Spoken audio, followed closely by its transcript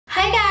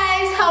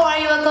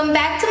welcome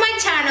back to my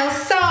channel.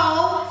 So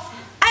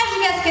as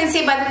you guys can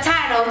see by the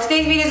title,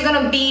 today's video is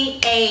gonna be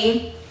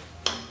a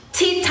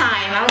tea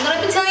time. I'm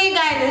gonna be telling you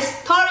guys the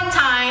story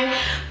time.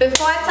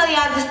 Before I tell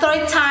y'all the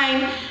story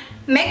time,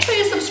 make sure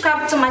you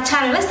subscribe to my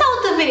channel. Let's start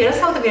with the video.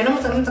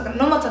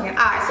 No more talking.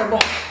 Alright, so boom.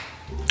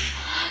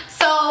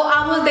 So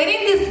I was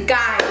dating this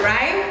guy,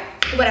 right?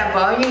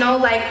 Whatever, you know,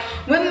 like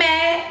we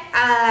met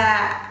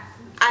at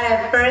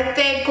a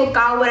birthday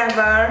cookout,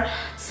 whatever.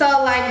 So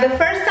like the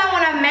first time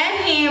when I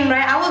met him,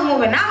 right, I was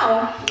moving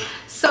out,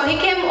 so he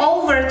came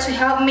over to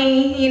help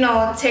me, you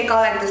know, take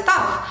all like the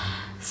stuff.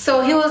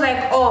 So he was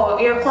like, oh,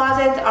 your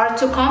closets are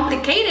too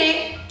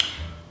complicated,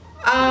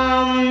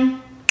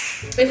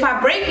 if I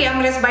break it, I'm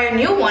gonna just buy a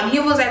new one. He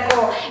was like,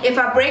 oh, if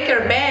I break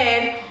your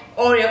bed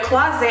or your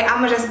closet,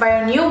 I'm gonna just buy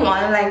a new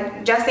one,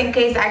 like just in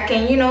case I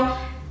can, you know,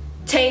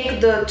 take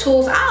the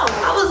tools out.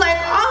 I was like,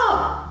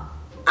 oh,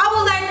 I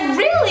was like,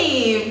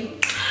 really?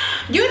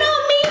 You know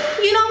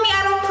me,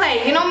 I don't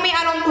play. You know me,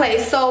 I don't play.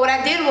 So what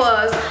I did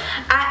was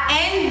I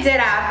ended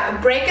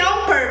up breaking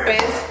on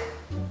purpose.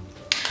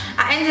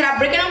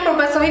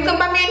 So he could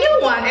buy me a new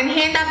one, and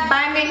he ended up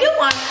buying me a new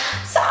one.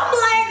 So I'm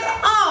like,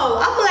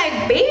 oh, I'm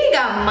like, baby, you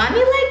got money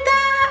like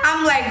that?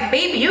 I'm like,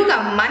 baby, you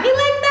got money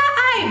like that?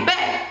 I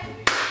bet.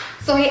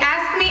 So he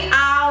asked me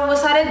out, we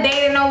started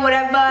dating or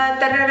whatever,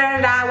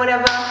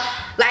 whatever.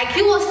 Like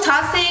he was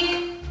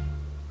toxic.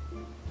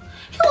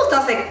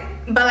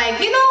 But like,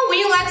 you know, when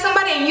you like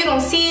somebody and you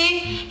don't see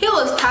it, he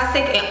was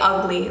toxic and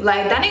ugly.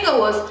 Like that nigga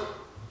was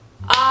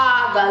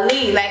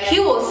ugly. Like he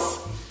was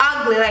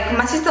ugly. Like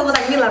my sister was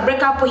like, Mila,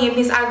 break up with him,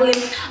 he's ugly.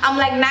 I'm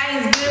like, nah,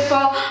 he's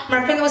beautiful.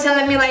 My friend was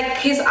telling me like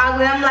he's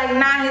ugly. I'm like,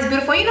 nah, he's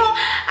beautiful. You know,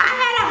 I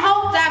had a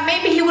hope that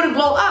maybe he would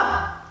glow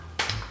up.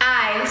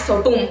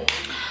 So boom.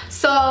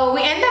 So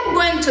we end up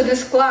going to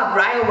this club,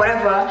 right, or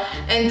whatever,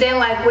 and then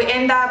like we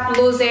end up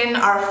losing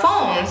our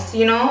phones,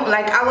 you know,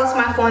 like I lost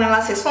my phone and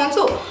lost his phone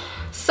too.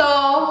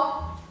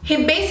 So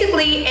he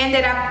basically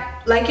ended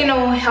up like, you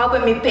know,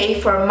 helping me pay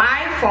for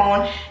my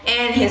phone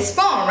and his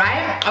phone,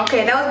 right?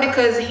 Okay, that was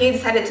because he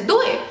decided to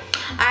do it.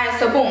 Alright,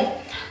 so boom.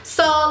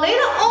 So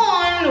later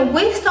on,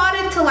 we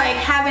started to like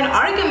having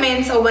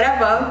arguments or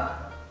whatever.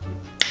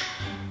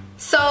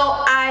 So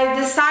I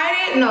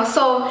decided, no,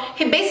 so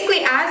he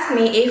basically asked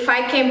me if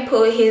I can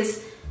put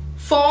his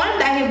phone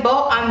that he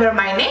bought under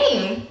my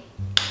name.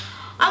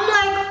 I'm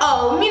like,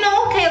 oh, you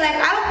know, okay, like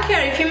I don't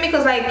care if you make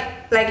us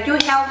like you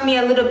help me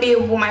a little bit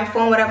with my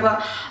phone,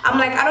 whatever. I'm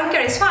like, I don't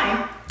care, it's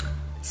fine.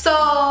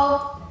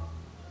 So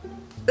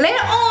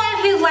later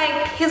on, he's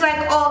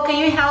like, oh, can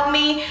you help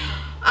me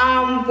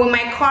with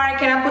my card?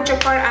 Can I put your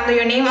card under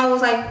your name? I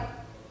was like,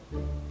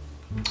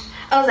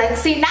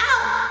 see,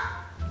 now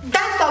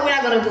that's what we're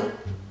not gonna do.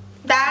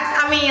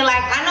 I mean,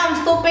 like, I know I'm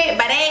stupid,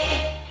 but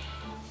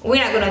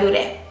we're not gonna do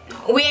that.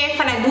 We ain't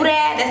gonna do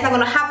that. That's not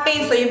gonna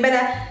happen. So you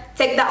better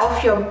take that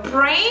off your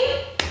brain.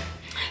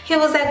 He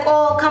was like,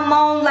 oh, come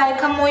on,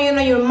 you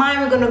know, your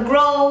mind, we're gonna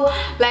grow.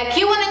 Like,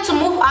 he wanted to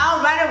move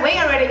out right away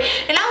already.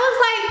 And I was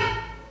like,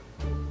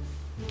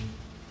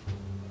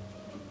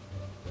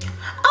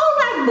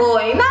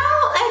 boy, now,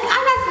 like, I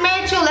just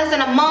met you less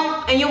than a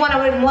month and you wanna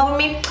really move with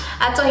me?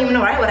 I told him,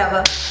 no, right,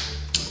 whatever.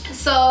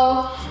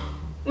 So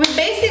we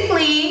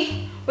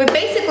basically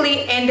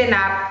ended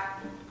up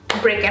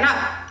breaking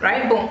up,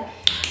 right? Boom.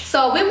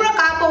 So we broke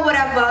up or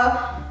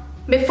whatever.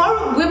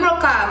 Before we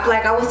broke up,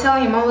 like I was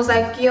telling him, I was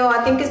like, yo,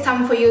 I think it's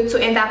time for you to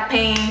end up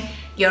paying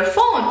your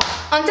phone.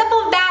 On top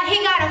of that,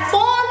 he got a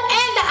phone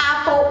and the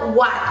Apple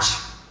Watch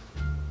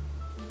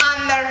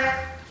under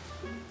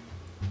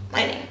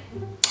my name.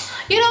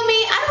 You know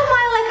me, I don't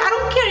mind, like I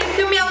don't care. You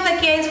feel me? I was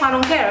like, yeah, it's fine, I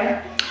don't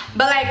care.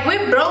 But like we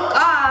broke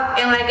up,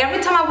 and like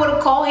every time I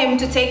would call him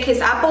to take his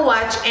Apple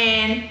Watch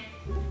and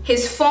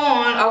his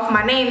phone off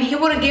my name, he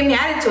would give me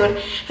attitude.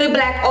 He'd be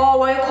like, oh,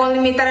 why are you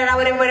calling me?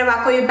 Whatever,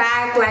 I call you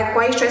back, like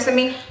why are you stressing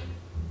me?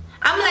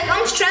 I'm like,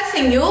 I'm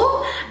stressing you?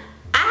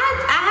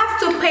 I have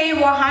to pay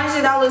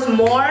 $100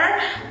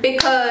 more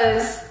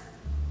because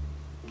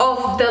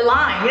of the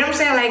line, you know what I'm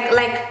saying?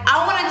 Like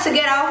I wanted to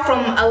get out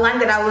from a line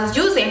that I was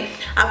using.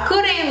 I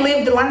couldn't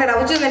leave the line that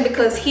I was using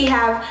because he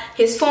have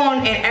his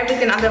phone and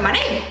everything under my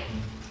name.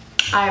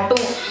 Alright,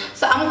 boom.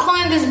 So I'm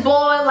calling this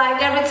boy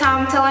like every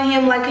time, telling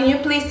him like, can you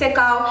please take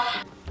out?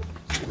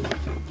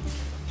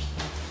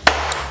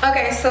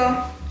 Okay,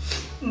 so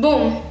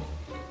boom.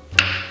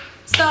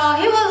 So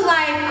he was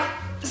like,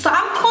 so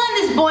I'm calling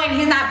this boy and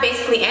he's not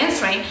basically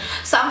answering.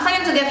 So I'm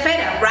starting to get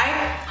fed up,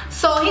 right?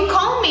 So he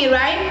called me,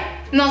 right?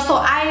 No, so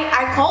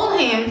I called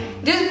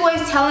him. This boy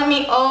is telling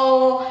me,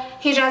 oh,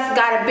 he just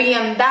got a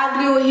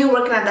BMW, he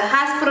working at the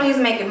hospital, he's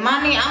making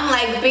money. I'm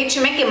like, bitch,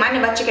 you're making money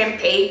but you can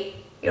pay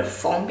your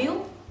phone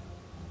bill?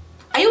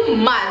 Are you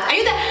mad? Are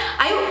you that?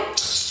 Are you...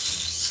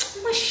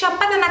 Uma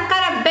chapada na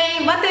cara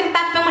bem, vai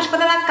tentar dar uma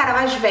chapada na cara,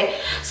 vais ver.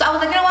 So I was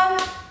like, you know what?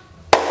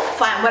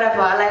 Fine,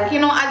 whatever. Like, you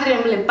know, I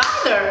didn't really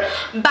bother,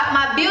 but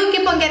my bill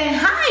keep on getting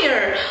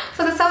higher.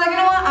 So I was like, you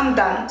know what? I'm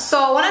done.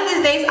 So one of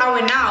these days I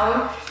went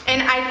out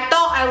and I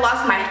thought I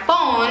lost my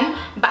phone,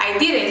 but I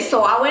didn't.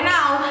 So I went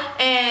out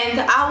and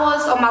I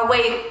was on my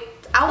way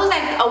I was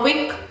like a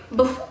week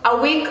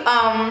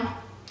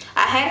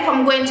ahead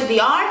from going to the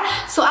yard,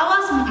 so I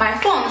lost my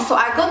phone. So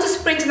I go to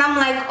Sprint and I'm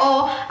like,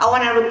 oh, I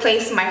want to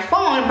replace my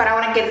phone, but I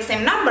want to get the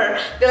same number.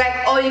 They're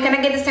like, oh, you're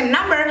gonna get the same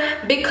number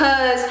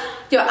because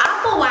your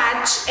Apple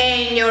Watch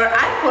and your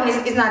iPhone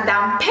is not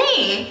down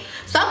paying.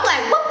 So I'm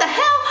like, what the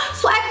hell?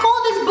 So I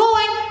call this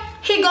boy.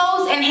 He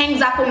goes and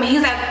hangs up on me.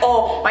 He's like,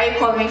 oh, why are you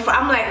calling me for?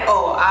 I'm like,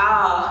 oh,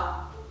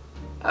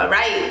 all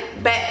right,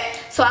 bet.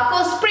 So I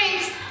call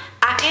Sprint.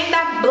 I end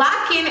up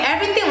blocking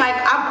everything. Like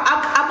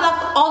I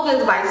blocked all the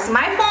devices,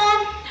 my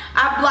phone,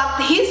 I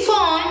blocked his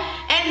phone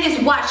and his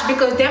watch,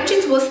 because them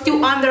shits was still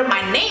under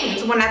my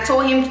names when I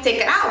told him to take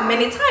it out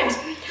many times.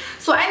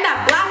 So I end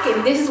up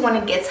blocking. This is when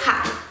it gets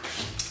hot.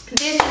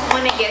 This is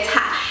when it gets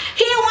hot.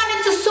 He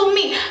wanted to sue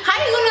me. How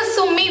you gonna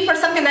sue me for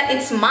something that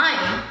it's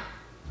mine?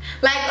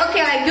 Like,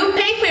 okay, like you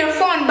pay for your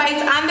phone, but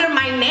it's under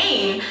my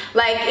name.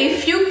 Like,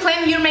 if you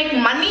claim you make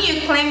money, you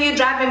claim you're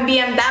driving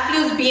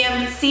BMWs,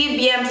 BMC,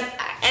 BMs,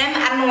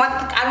 I don't know what,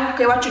 I don't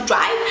care what you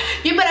drive.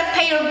 You better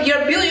pay your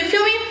bill. You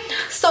feel me?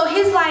 So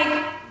he's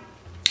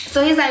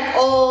like,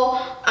 oh,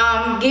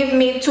 give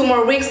me 2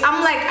 more weeks.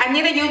 I'm like, I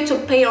needed you to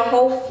pay your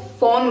whole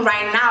phone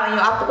right now and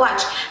your Apple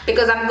Watch,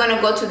 because I'm gonna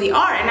go to the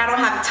R and I don't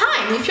have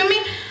time. You feel me?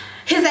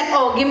 He's like,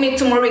 oh, give me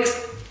 2 more weeks.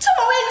 2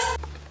 more weeks?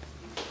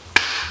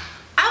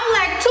 I'm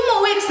like, 2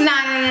 more weeks?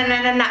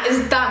 Nah,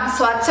 it's done.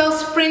 So I tell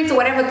Sprint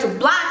whatever to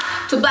block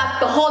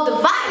the whole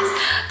device.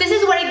 This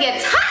is where it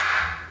gets hot.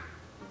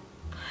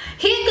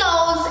 He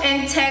goes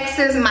and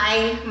texts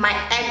my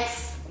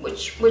ex,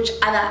 which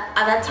at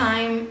that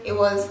time it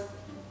was,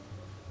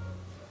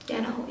 yeah,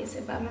 I know who is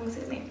it, but I'm not gonna say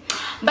his name.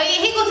 But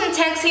yeah, he goes and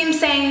texts him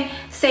saying,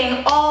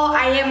 oh,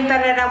 I am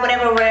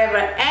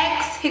whatever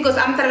ex. He goes,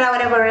 I'm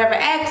whatever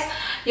ex.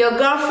 Your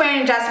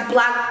girlfriend just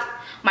blocked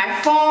my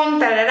phone.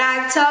 Tell her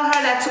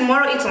that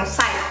tomorrow it's on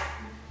site.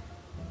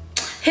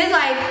 He's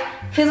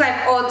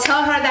like, oh,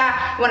 tell her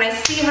that when I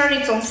see her,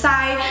 it's on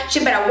site.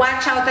 She better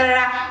watch out.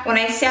 When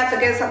I see her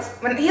together,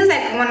 he's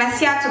like, when I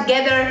see her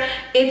together,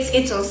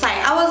 it's on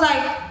site. I was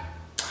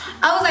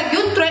like,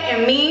 you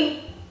threaten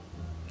me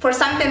for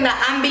something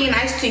that I'm being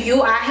nice to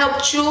you. I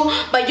helped you,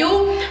 but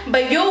you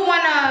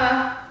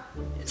wanna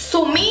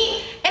sue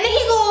me? And then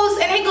he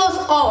goes,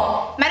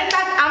 oh, matter of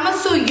fact, I'ma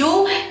sue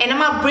you and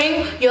I'ma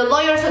bring your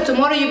lawyer. So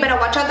tomorrow you better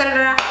watch out.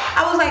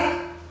 I was like,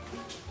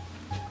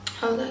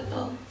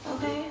 oh,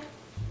 okay.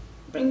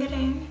 Bring it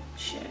in.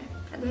 Shit.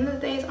 At the end of the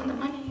day, it's under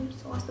my name,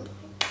 so what's the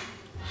point?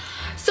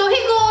 So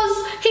he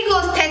goes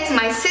text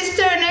my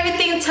sister and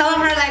everything,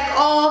 telling her like,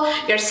 oh,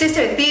 your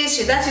sister this,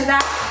 she that.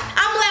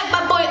 I'm like,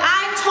 but boy,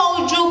 I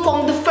told you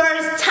from the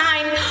first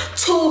time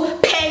to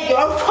pay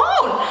your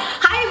phone.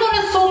 How you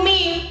gonna sue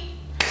me?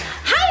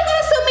 How you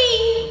gonna sue me?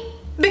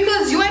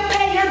 Because you ain't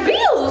paying your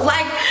bills.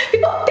 Like,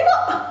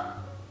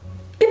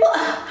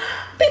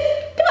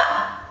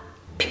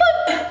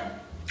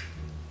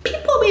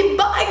 people be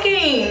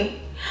bugging.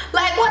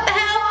 Like, what the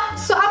hell?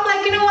 So I'm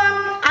like, you know what?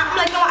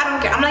 No, I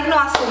don't care. I'm like, no,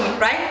 sue me,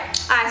 right?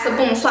 Alright, so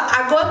boom. So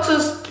I go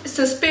to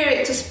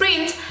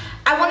Sprint.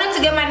 I wanted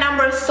to get my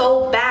number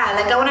so bad.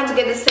 Like, I wanted to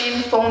get the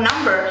same phone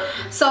number.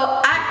 So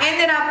I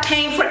ended up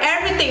paying for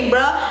everything,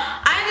 bro.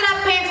 I ended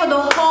up paying for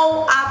the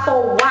whole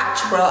Apple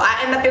Watch, bro.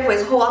 I ended up paying for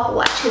his whole Apple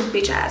Watch, his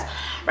bitch ass,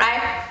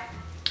 right?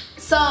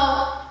 So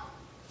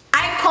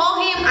I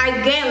call him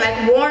again,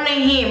 like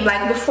warning him,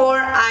 like before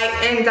I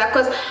end up,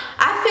 because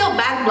I feel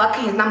bad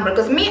blocking his number,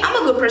 because me, I'm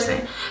a good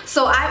person.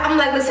 So I'm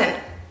like, listen,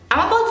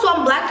 I'm about to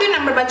unblock your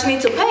number, but you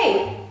need to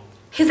pay.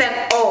 He's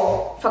like,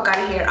 oh, fuck out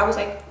of here. I was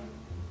like,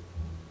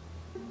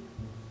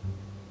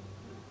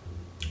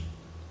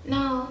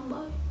 no,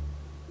 boy.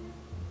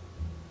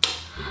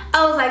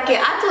 I was like,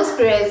 yeah, I told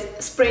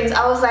Springs,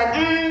 I was like,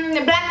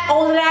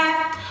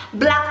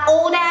 block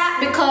all that,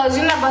 because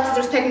you're not about to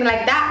disrespect me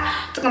like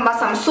that, talking about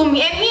some sue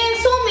me. And he ain't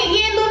sue me,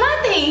 he ain't do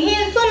nothing, he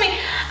ain't sue me.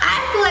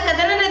 I feel like at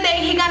the end of the day,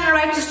 he got the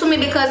right to sue me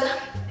because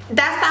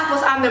that stuff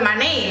was under my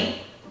name.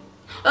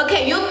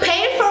 Okay, you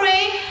paid for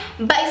it,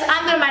 but it's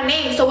under my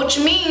name, so which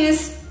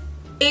means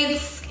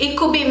it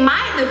could be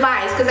my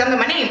device because it's under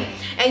my name.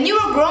 And you're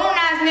a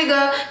grown-ass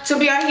nigga to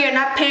be out here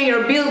not paying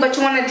your bill, but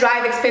you want to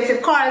drive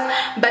expensive cars,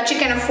 but you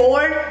can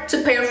afford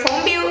to pay your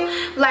phone bill.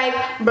 Like,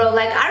 bro,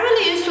 like, I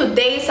really used to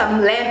date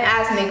some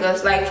lame-ass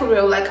niggas, like, for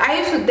real. Like, I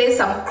used to date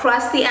some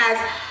crusty-ass,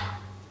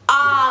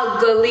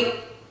 ugly.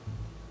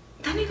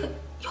 That nigga,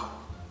 yo,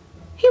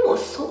 he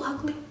was so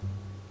ugly.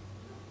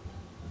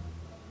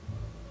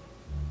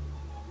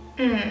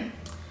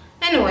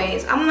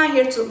 Anyways, I'm not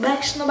here to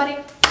bash nobody,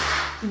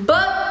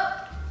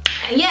 but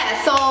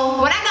yeah, so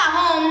when I got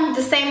home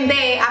the same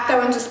day after I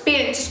went to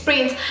Sprint,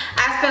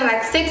 I spent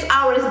like 6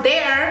 hours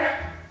there.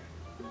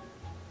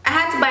 I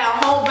had to buy a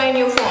whole brand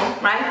new phone,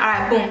 right?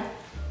 Alright, boom.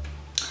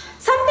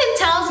 Something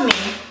tells me,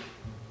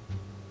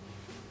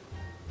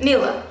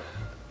 Nila,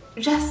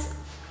 just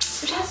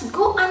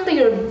go under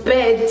your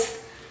bed.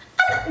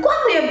 Go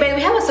under your bed,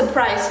 we have a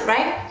surprise,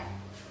 right?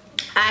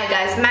 Alright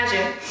guys,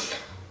 imagine.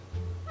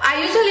 I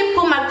usually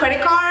put my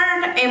credit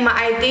card and my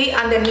ID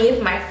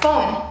underneath my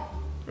phone,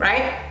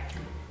 right?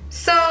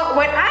 So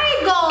when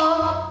I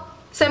go.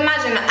 So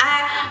imagine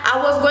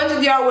I was going to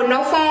the DR with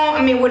no phone,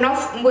 I mean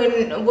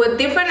with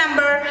different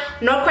number,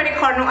 no credit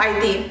card, no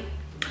ID.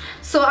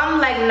 So I'm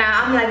like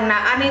nah,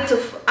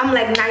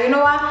 you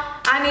know what,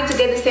 I need to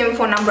get the same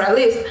phone number at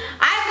least.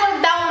 I go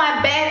down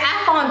my bed,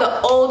 I found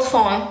the old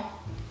phone.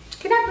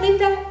 Can I believe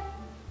that?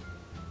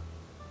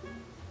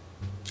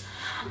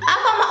 I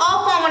found my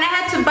old phone when I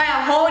had to buy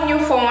a whole new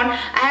phone.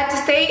 I had to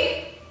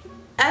stay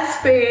at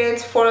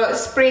Springs for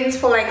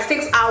like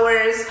 6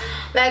 hours.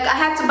 Like I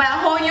had to buy a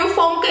whole new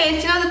phone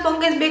case. You know the phone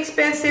case be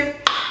expensive.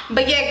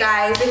 But yeah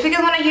guys, if you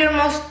guys want to hear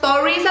more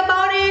stories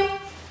about it,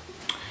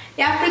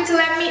 yeah, free to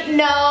let me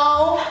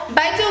know.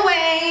 By the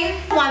way,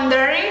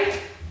 wondering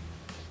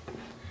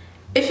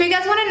if you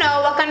guys want to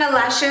know what kind of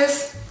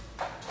lashes,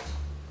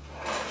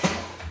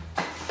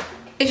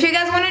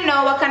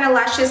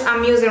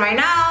 I'm using right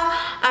now,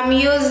 I'm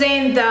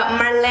using the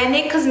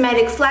Marlene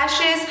Cosmetics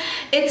lashes.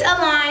 It's a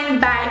line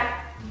by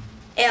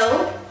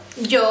Elle,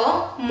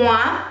 yo, moi,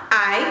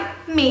 I,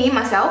 me,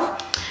 myself.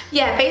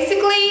 Yeah,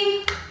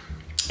 basically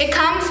it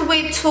comes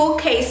with 2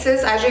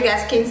 cases, as you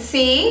guys can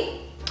see.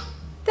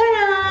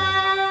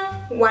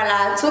 Ta-da!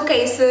 Voila, 2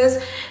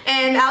 cases.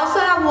 And I also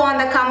have one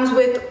that comes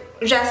with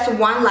just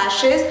 1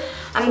 lashes.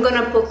 I'm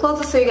gonna put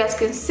closer so you guys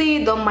can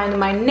see. Don't mind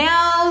my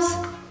nails.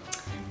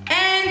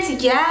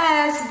 And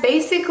yes,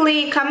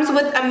 basically it comes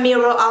with a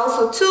mirror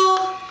also too,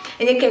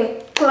 and you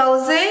can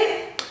close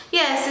it.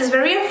 Yes, it's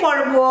very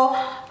affordable.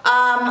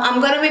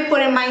 I'm gonna be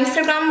putting my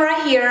Instagram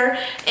right here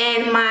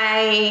and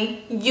my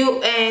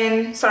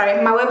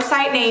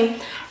website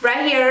name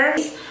right here.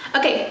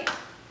 Okay.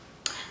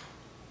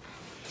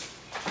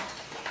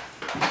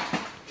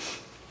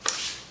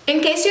 In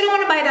case you don't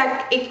want to buy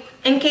that,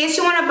 in case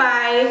you want to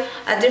buy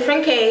a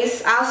different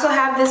case, I also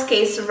have this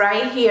case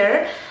right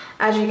here.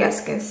 As you guys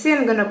can see,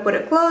 I'm gonna put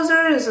it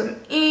closer, zoom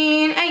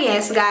in, and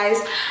yes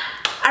guys,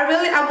 I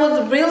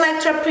would really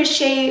like to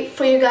appreciate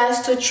for you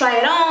guys to try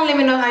it on. Let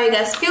me know how you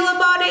guys feel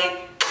about it.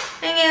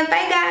 And yeah,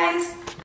 bye guys.